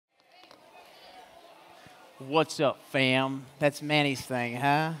What's up, fam? That's Manny's thing,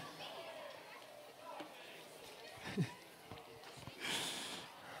 huh?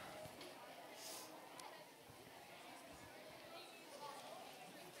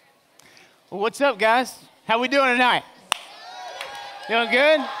 Well, what's up, guys? How we doing tonight? Doing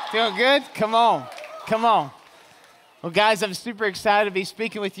good? Doing good? Come on. Come on. Well, guys, I'm super excited to be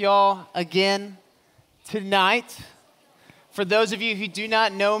speaking with y'all again tonight. For those of you who do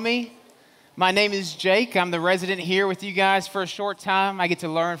not know me, my name is Jake. I'm the resident here with you guys for a short time. I get to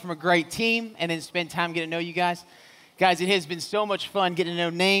learn from a great team and then spend time getting to know you guys. Guys, it has been so much fun getting to know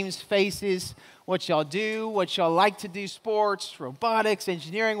names, faces, what y'all do, what y'all like to do, sports, robotics,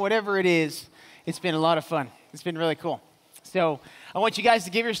 engineering, whatever it is. It's been a lot of fun. It's been really cool. So I want you guys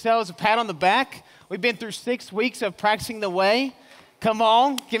to give yourselves a pat on the back. We've been through 6 weeks of practicing the way. Come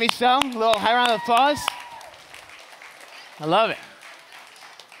on, give me some. A little high round of applause. I love it.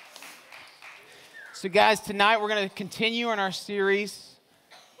 So guys, tonight we're going to continue on our series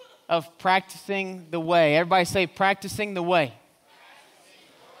of practicing the way. Everybody say practicing the way.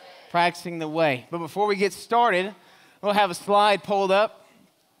 Practicing the way. But before we get started, we'll have a slide pulled up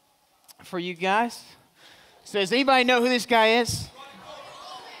for you guys. So does anybody know who this guy is?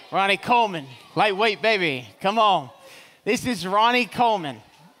 Ronnie Coleman. Lightweight, baby. Come on. This is Ronnie Coleman.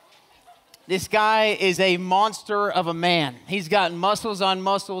 This guy is a monster of a man. He's got muscles on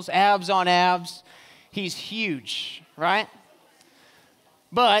muscles, abs on abs. He's huge, right?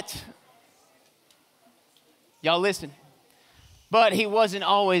 But, y'all listen, but he wasn't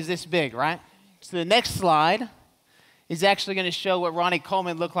always this big, right? So the next slide is actually going to show what Ronnie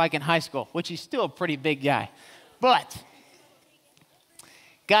Coleman looked like in high school, which he's still a pretty big guy. But,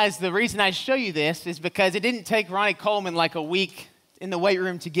 guys, the reason I show you this is because it didn't take Ronnie Coleman like a week in the weight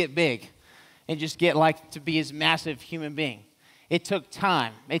room to get big and just get like to be his massive human being. It took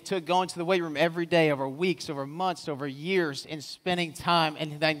time. It took going to the weight room every day, over weeks, over months, over years, and spending time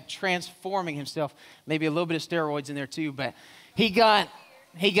and then transforming himself. Maybe a little bit of steroids in there too, but he got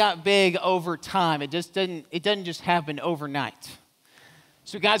big over time. It doesn't just happen overnight.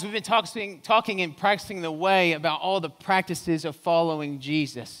 So guys, we've been talking and practicing the way about all the practices of following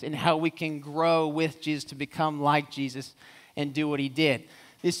Jesus and how we can grow with Jesus to become like Jesus and do what he did.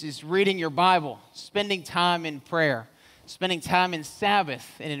 This is reading your Bible, spending time in prayer, spending time in Sabbath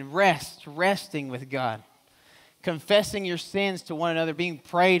and in resting with God, confessing your sins to one another, being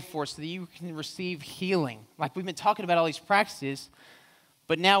prayed for so that you can receive healing. Like we've been talking about all these practices,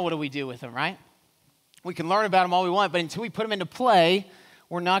 but now what do we do with them, right? We can learn about them all we want, but until we put them into play,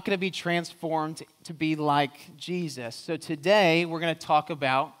 we're not going to be transformed to be like Jesus. So today, we're going to talk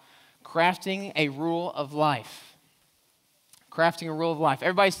about crafting a rule of life. Crafting a rule of life.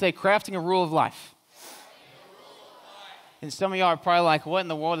 Everybody say, crafting a rule of life. And some of y'all are probably like, what in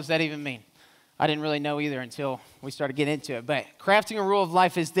the world does that even mean? I didn't really know either until we started getting into it. But crafting a rule of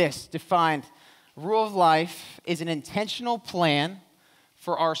life is this, defined. Rule of life is an intentional plan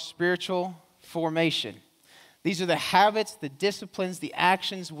for our spiritual formation. These are the habits, the disciplines, the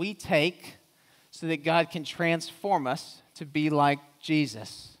actions we take so that God can transform us to be like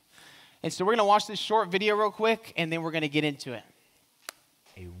Jesus. And so we're going to watch this short video real quick, and then we're going to get into it.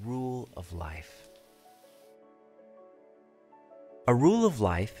 A rule of life. A rule of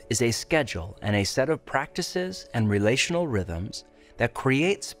life is a schedule and a set of practices and relational rhythms that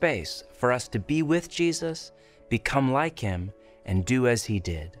create space for us to be with Jesus, become like him, and do as he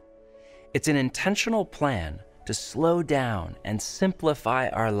did. It's an intentional plan to slow down and simplify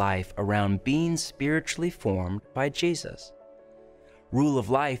our life around being spiritually formed by Jesus. Rule of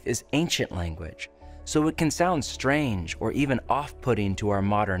life is ancient language, so it can sound strange or even off-putting to our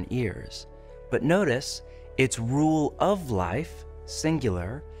modern ears. But notice, it's rule of life,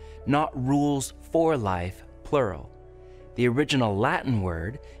 singular, not rules for life, plural. The original Latin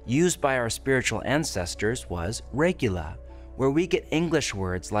word used by our spiritual ancestors was regula, where we get English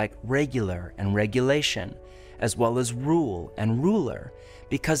words like regular and regulation, as well as rule and ruler,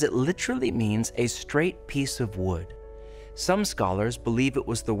 because it literally means a straight piece of wood. Some scholars believe it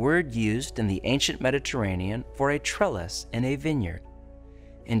was the word used in the ancient Mediterranean for a trellis in a vineyard.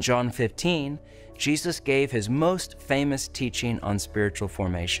 In John 15, Jesus gave his most famous teaching on spiritual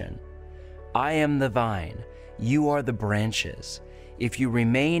formation. I am the vine, you are the branches. If you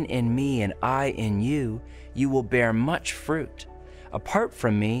remain in me and I in you, you will bear much fruit. Apart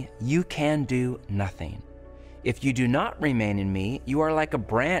from me, you can do nothing. If you do not remain in me, you are like a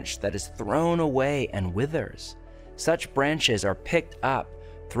branch that is thrown away and withers. Such branches are picked up,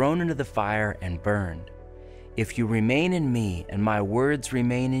 thrown into the fire, and burned. If you remain in me and my words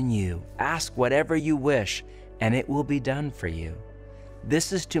remain in you, ask whatever you wish, and it will be done for you.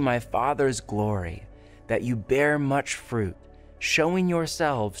 This is to my Father's glory, that you bear much fruit, showing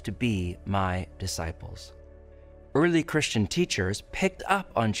yourselves to be my disciples." Early Christian teachers picked up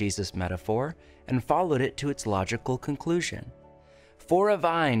on Jesus' metaphor and followed it to its logical conclusion. For a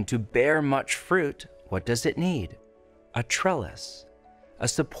vine to bear much fruit, what does it need? A trellis, a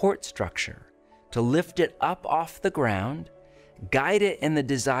support structure to lift it up off the ground, guide it in the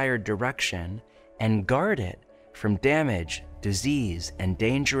desired direction, and guard it from damage, disease, and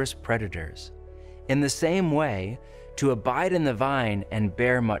dangerous predators. In the same way, to abide in the vine and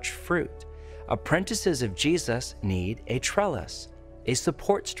bear much fruit, apprentices of Jesus need a trellis, a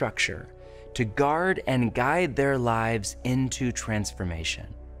support structure, to guard and guide their lives into transformation.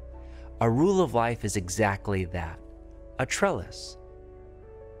 A rule of life is exactly that, a trellis.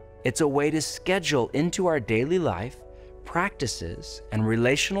 It's a way to schedule into our daily life practices and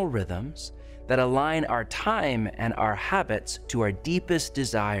relational rhythms that align our time and our habits to our deepest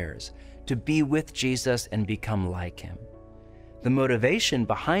desires to be with Jesus and become like him. The motivation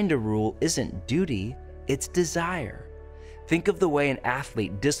behind a rule isn't duty, it's desire. Think of the way an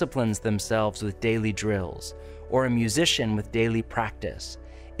athlete disciplines themselves with daily drills, or a musician with daily practice.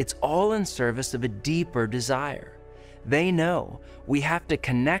 It's all in service of a deeper desire. They know we have to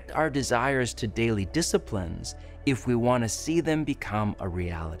connect our desires to daily disciplines if we want to see them become a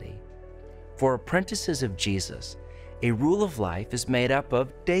reality. For apprentices of Jesus, a rule of life is made up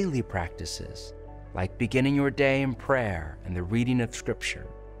of daily practices, like beginning your day in prayer and the reading of Scripture.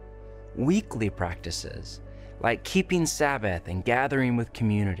 Weekly practices, like keeping Sabbath and gathering with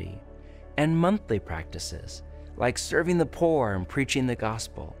community. And monthly practices, like serving the poor and preaching the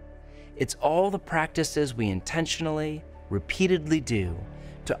gospel. It's all the practices we intentionally, repeatedly do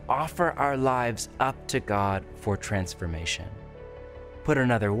to offer our lives up to God for transformation. Put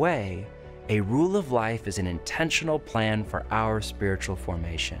another way, a rule of life is an intentional plan for our spiritual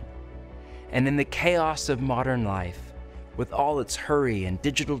formation. And in the chaos of modern life, with all its hurry and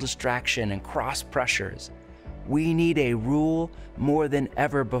digital distraction and cross pressures, we need a rule more than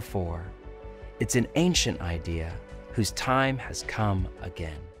ever before. It's an ancient idea whose time has come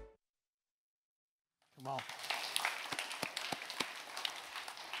again. Come on.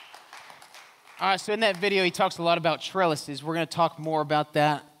 All right, so in that video, he talks a lot about trellises. We're going to talk more about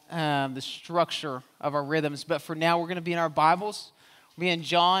that, the structure of our rhythms. But for now, we're going to be in our Bibles. We'll be in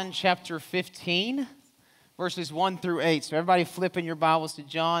John chapter 15, verses 1 through 8. So everybody flip in your Bibles to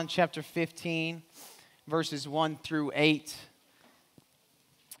John chapter 15, verses 1 through 8.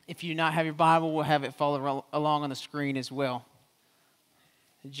 If you do not have your Bible, we'll have it follow along on the screen as well.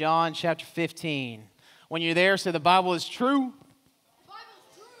 John chapter 15. When you're there, say the Bible is true. The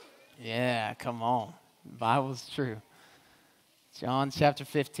Bible's true. Yeah, come on. The Bible's true. John chapter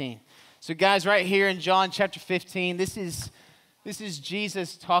 15. So guys, right here in John chapter 15, this is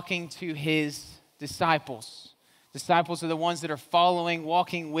Jesus talking to his disciples. Disciples are the ones that are following,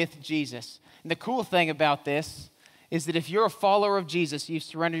 walking with Jesus. And the cool thing about this is that if you're a follower of Jesus, you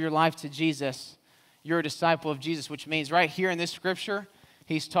surrender your life to Jesus, you're a disciple of Jesus, which means right here in this scripture,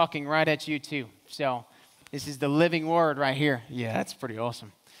 he's talking right at you too. So this is the living word right here. Yeah, that's pretty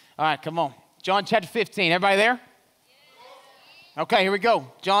awesome. All right, come on. John chapter 15. Everybody there? Okay, here we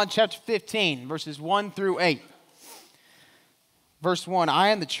go. John chapter 15, verses 1 through 8. Verse 1, I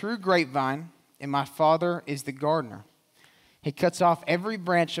am the true grapevine, and my Father is the gardener. He cuts off every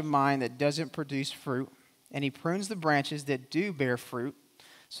branch of mine that doesn't produce fruit, and he prunes the branches that do bear fruit,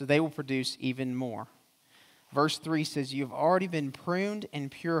 so they will produce even more. Verse 3 says, you have already been pruned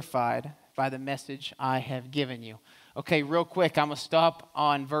and purified by the message I have given you. Okay, real quick, I'm going to stop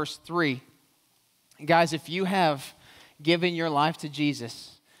on verse 3. Guys, if you have given your life to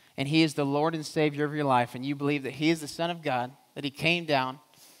Jesus, and he is the Lord and Savior of your life, and you believe that he is the Son of God, that he came down,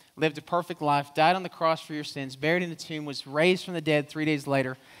 lived a perfect life, died on the cross for your sins, buried in the tomb, was raised from the dead 3 days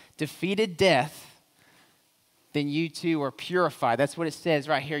later, defeated death, then you too are purified. That's what it says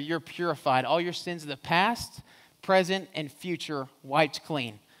right here. You're purified. All your sins of the past, present, and future wiped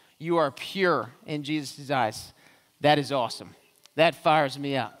clean. You are pure in Jesus' eyes. That is awesome. That fires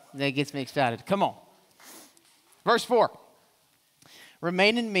me up. That gets me excited. Come on. Verse 4.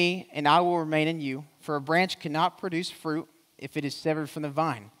 Remain in me, and I will remain in you. For a branch cannot produce fruit if it is severed from the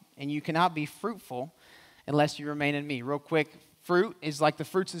vine. And you cannot be fruitful unless you remain in me. Real quick. Fruit is like the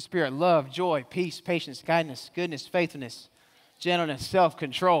fruits of the Spirit. Love, joy, peace, patience, kindness, goodness, faithfulness, gentleness,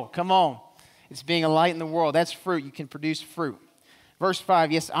 self-control. Come on. It's being a light in the world. That's fruit. You can produce fruit. Verse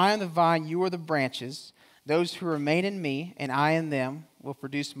 5, yes, I am the vine, you are the branches. Those who remain in me and I in them will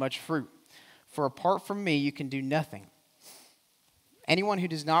produce much fruit. For apart from me, you can do nothing. Anyone who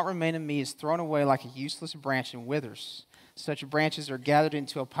does not remain in me is thrown away like a useless branch and withers. Such branches are gathered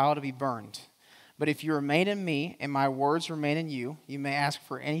into a pile to be burned. But if you remain in me and my words remain in you, you may ask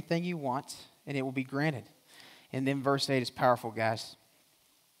for anything you want, and it will be granted. And then verse 8 is powerful, guys.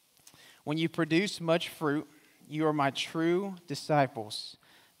 When you produce much fruit, you are my true disciples.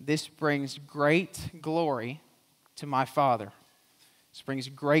 This brings great glory to my Father. This brings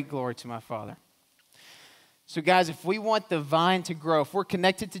great glory to my Father. So, guys, if we want the vine to grow, if we're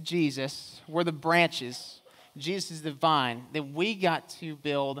connected to Jesus, we're the branches, Jesus is the vine, then we got to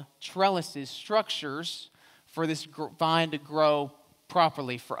build trellises, structures for this vine to grow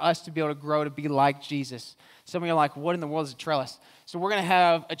properly, for us to be able to grow to be like Jesus. Some of you are like, what in the world is a trellis? So we're going to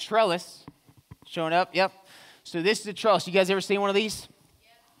have a trellis showing up. Yep. So this is a trellis. You guys ever seen one of these?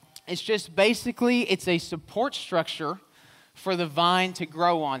 It's just basically, it's a support structure for the vine to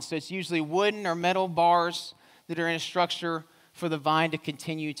grow on. So it's usually wooden or metal bars that are in a structure for the vine to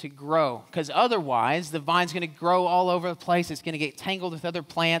continue to grow. Because otherwise, the vine's going to grow all over the place. It's going to get tangled with other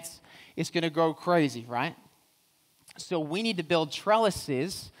plants. It's going to grow crazy, right? So we need to build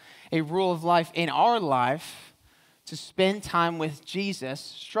trellises, a rule of life in our life, to spend time with Jesus,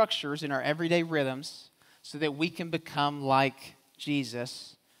 structures in our everyday rhythms, so that we can become like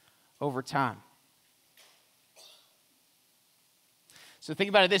Jesus over time. So think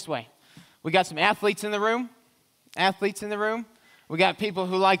about it this way. We got some athletes in the room. We got people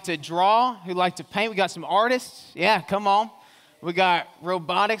who like to draw, who like to paint. We got some artists. Yeah, come on. We got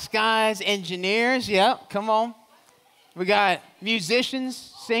robotics guys, engineers. Yeah, come on. We got musicians,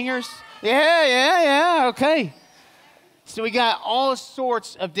 singers. Yeah, okay. So we got all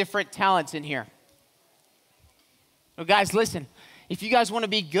sorts of different talents in here. Well, guys, listen. If you guys want to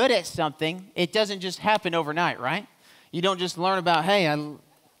be good at something, it doesn't just happen overnight, right? You don't just learn about, hey,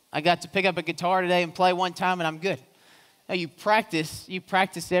 I got to pick up a guitar today and play one time and I'm good. No, you practice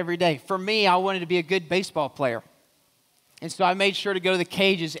every day. For me, I wanted to be a good baseball player. And so I made sure to go to the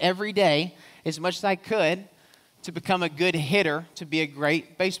cages every day as much as I could to become a good hitter, to be a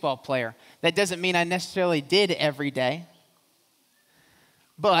great baseball player. That doesn't mean I necessarily did every day,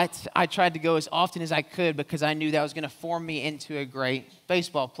 but I tried to go as often as I could because I knew that was going to form me into a great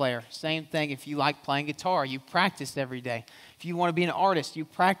baseball player. Same thing if you like playing guitar, you practice every day. If you want to be an artist, you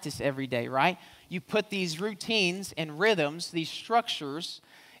practice every day, right? You put these routines and rhythms, these structures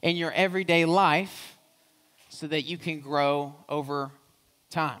in your everyday life so that you can grow over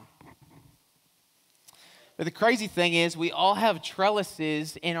time. But the crazy thing is we all have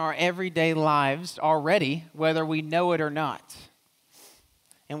trellises in our everyday lives already, whether we know it or not.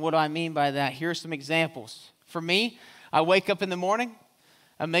 And what do I mean by that? Here are some examples. For me, I wake up in the morning,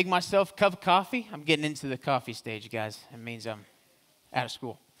 I make myself a cup of coffee. I'm getting into the coffee stage, guys. It means I'm out of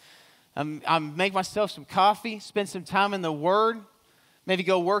school. I make myself some coffee, spend some time in the Word, maybe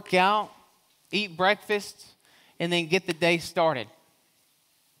go work out, eat breakfast, and then get the day started.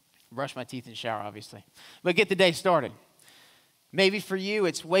 Brush my teeth and shower, obviously. But get the day started. Maybe for you,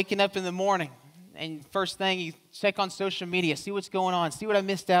 it's waking up in the morning, and first thing, you check on social media, see what's going on, see what I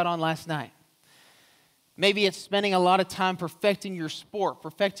missed out on last night. Maybe it's spending a lot of time perfecting your sport,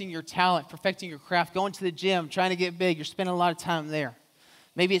 perfecting your talent, perfecting your craft, going to the gym, trying to get big. You're spending a lot of time there.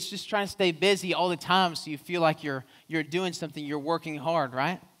 Maybe it's just trying to stay busy all the time so you feel like you're doing something, you're working hard,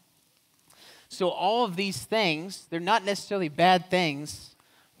 right? So all of these things, they're not necessarily bad things,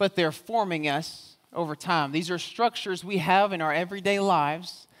 but they're forming us over time. These are structures we have in our everyday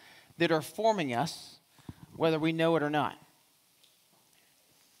lives that are forming us, whether we know it or not.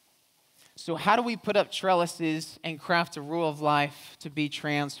 So how do we put up trellises and craft a rule of life to be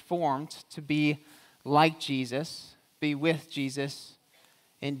transformed, to be like Jesus, be with Jesus,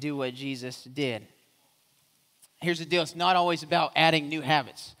 and do what Jesus did? Here's the deal. It's not always about adding new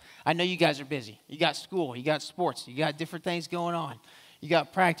habits. I know you guys are busy. You got school, you got sports, you got different things going on. You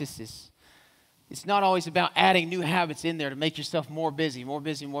got practices. It's not always about adding new habits in there to make yourself more busy.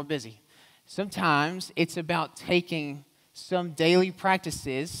 Sometimes it's about taking some daily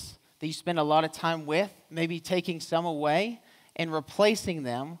practices that you spend a lot of time with, maybe taking some away and replacing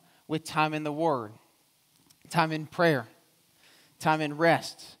them with time in the Word, time in prayer, time in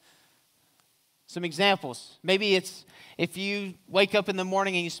rest. Some examples. Maybe it's if you wake up in the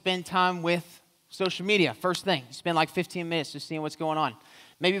morning and you spend time with social media, first thing, you spend like 15 minutes just seeing what's going on.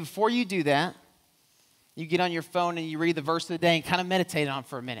 Maybe before you do that, you get on your phone and you read the verse of the day and kind of meditate on it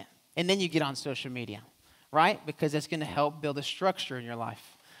for a minute. And then you get on social media, right? Because that's going to help build a structure in your life.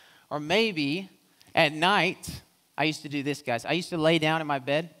 Or maybe at night, I used to do this, guys. I used to lay down in my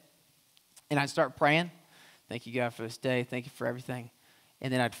bed and I'd start praying. Thank you, God, for this day. Thank you for everything.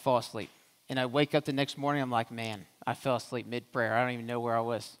 And then I'd fall asleep. And I'd wake up the next morning, I'm like, man, I fell asleep mid-prayer. I don't even know where I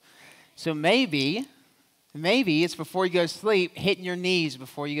was. So maybe it's before you go to sleep, hitting your knees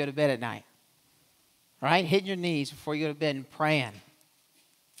before you go to bed at night. right? Hitting your knees before you go to bed and praying.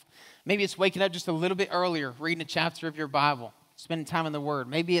 Maybe it's waking up just a little bit earlier, reading a chapter of your Bible, spending time in the Word.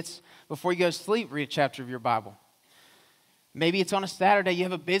 Maybe it's before you go to sleep, read a chapter of your Bible. Maybe it's on a Saturday, you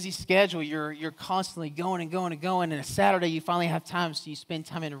have a busy schedule, you're constantly going and going and going, and a Saturday you finally have time, so you spend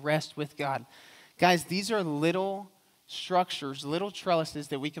time in rest with God. Guys, these are little structures, little trellises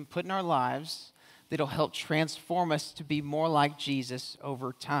that we can put in our lives that'll help transform us to be more like Jesus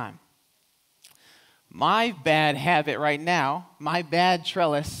over time. My bad habit right now, my bad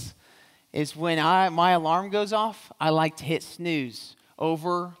trellis, is when my alarm goes off, I like to hit snooze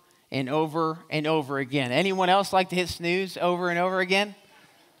over and over and over again. Anyone else like to hit snooze over and over again?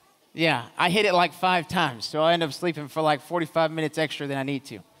 Yeah, I hit it like 5 times, so I end up sleeping for like 45 minutes extra than I need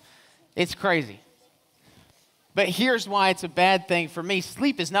to. It's crazy. But here's why it's a bad thing for me.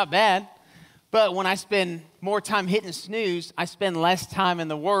 Sleep is not bad, but when I spend more time hitting snooze, I spend less time in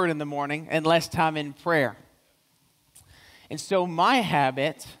the Word in the morning and less time in prayer. And so my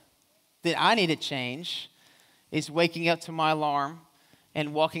habit that I need to change is waking up to my alarm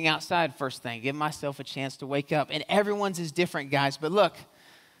and walking outside first thing, give myself a chance to wake up. And everyone's is different, guys. But look,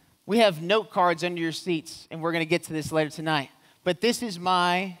 we have note cards under your seats, and we're going to get to this later tonight. But this is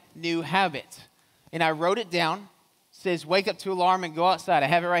my new habit. And I wrote it down. It says, wake up to alarm and go outside. I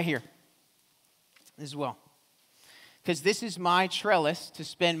have it right here as well. Because this is my trellis to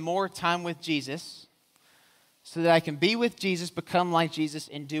spend more time with Jesus so that I can be with Jesus, become like Jesus,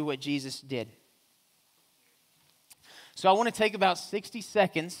 and do what Jesus did. So I want to take about 60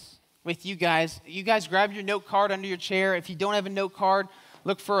 seconds with you guys. You guys grab your note card under your chair. If you don't have a note card,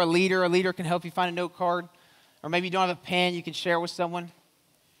 look for a leader. A leader can help you find a note card. Or maybe you don't have a pen, you can share with someone.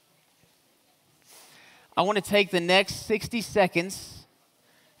 I want to take the next 60 seconds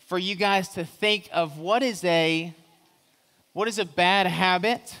for you guys to think of what is a bad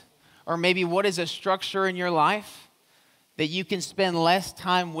habit, or maybe what is a structure in your life that you can spend less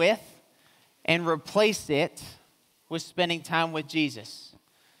time with, and replace it with spending time with Jesus.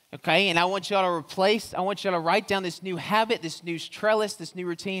 Okay? And I want y'all to write down this new habit, this new trellis, this new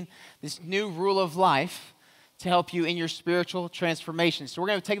routine, this new rule of life to help you in your spiritual transformation. So we're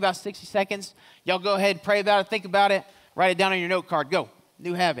going to take about 60 seconds. Y'all go ahead, pray about it, think about it, write it down on your note card. Go.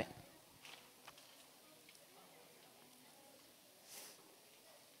 New habit.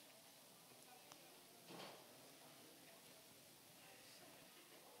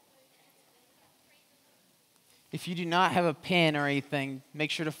 If you do not have a pen or anything,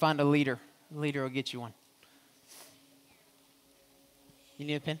 make sure to find a leader. A leader will get you one. You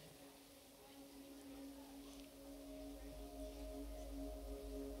need a pen?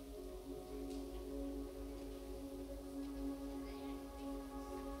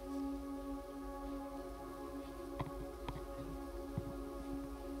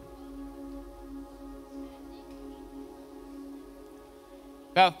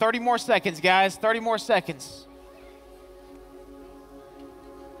 About 30 more seconds, guys. 30 more seconds.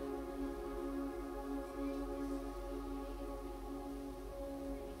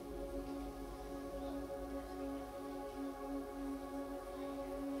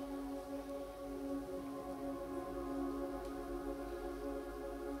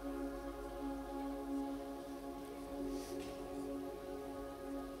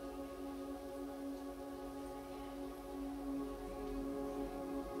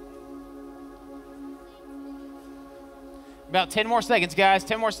 About 10 more seconds, guys.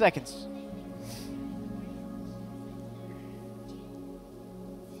 10 more seconds.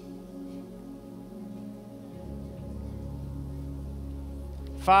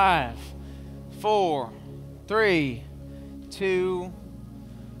 Five, 4, 3, 2,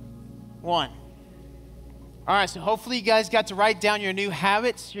 1. All right, so hopefully you guys got to write down your new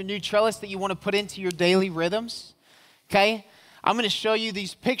habits, your new trellis that you want to put into your daily rhythms. Okay? I'm going to show you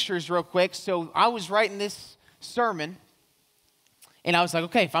these pictures real quick. So I was writing this sermon, and I was like,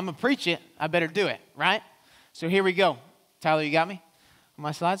 okay, if I'm going to preach it, I better do it, right? So here we go. Tyler, you got me on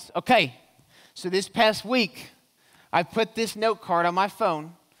my slides? Okay, so this past week, I put this note card on my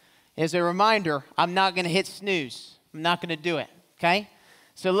phone as a reminder, I'm not going to hit snooze. I'm not going to do it, okay?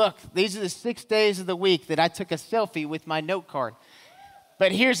 So look, these are the 6 days of the week that I took a selfie with my note card.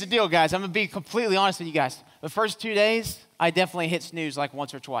 But here's the deal, guys. I'm going to be completely honest with you guys. The first 2 days, I definitely hit snooze like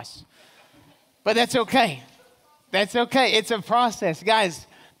once or twice. But that's okay. That's okay. It's a process. Guys,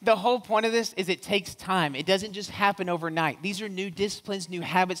 the whole point of this is it takes time. It doesn't just happen overnight. These are new disciplines, new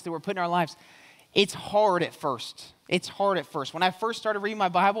habits that we're putting in our lives. It's hard at first. It's hard at first. When I first started reading my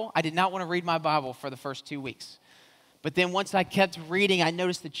Bible, I did not want to read my Bible for the first 2 weeks. But then once I kept reading, I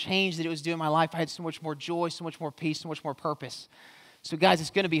noticed the change that it was doing in my life. I had so much more joy, so much more peace, so much more purpose. So guys, it's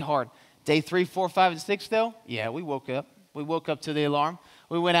going to be hard. Day 3, 4, 5, and 6, though, yeah, we woke up. We woke up to the alarm.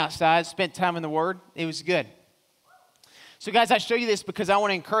 We went outside, spent time in the Word. It was good. So, guys, I show you this because I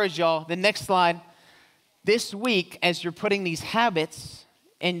want to encourage y'all. The next slide. This week, as you're putting these habits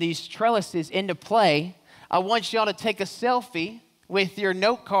and these trellises into play, I want y'all to take a selfie with your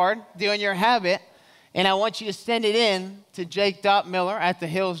note card doing your habit, and I want you to send it in to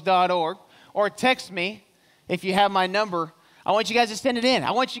jake.miller@thehills.org or text me if you have my number. I want you guys to send it in.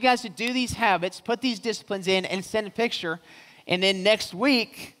 I want you guys to do these habits, put these disciplines in, and send a picture. And then next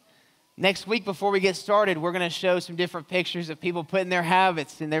week before we get started, we're going to show some different pictures of people putting their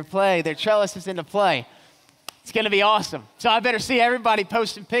habits and their trellises into play. It's going to be awesome. So I better see everybody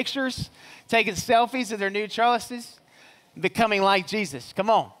posting pictures, taking selfies of their new trellises, becoming like Jesus. Come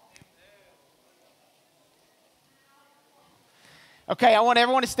on. Okay, I want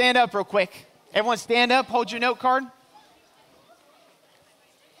everyone to stand up real quick. Everyone stand up, hold your note card.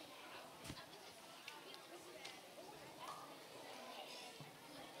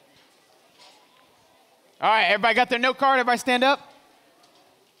 All right, everybody got their note card? Everybody stand up?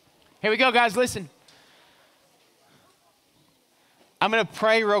 Here we go, guys, listen. I'm going to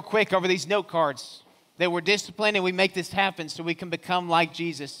pray real quick over these note cards that we're disciplined and we make this happen so we can become like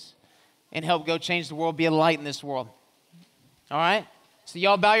Jesus and help go change the world, be a light in this world. All right? So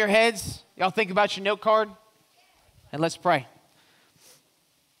y'all bow your heads. Y'all think about your note card. And let's pray.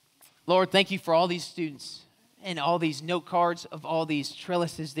 Lord, thank you for all these students and all these note cards of all these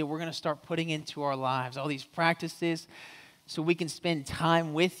trellises that we're going to start putting into our lives, all these practices so we can spend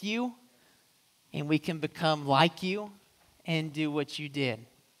time with you and we can become like you and do what you did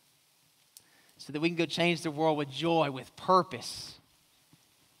so that we can go change the world with joy, with purpose,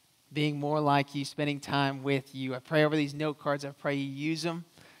 being more like you, spending time with you. I pray over these note cards. I pray you use them,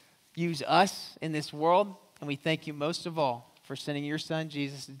 use us in this world, and we thank you most of all for sending your son,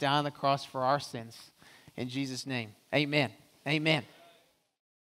 Jesus, to die on the cross for our sins. In Jesus' name, amen. Amen.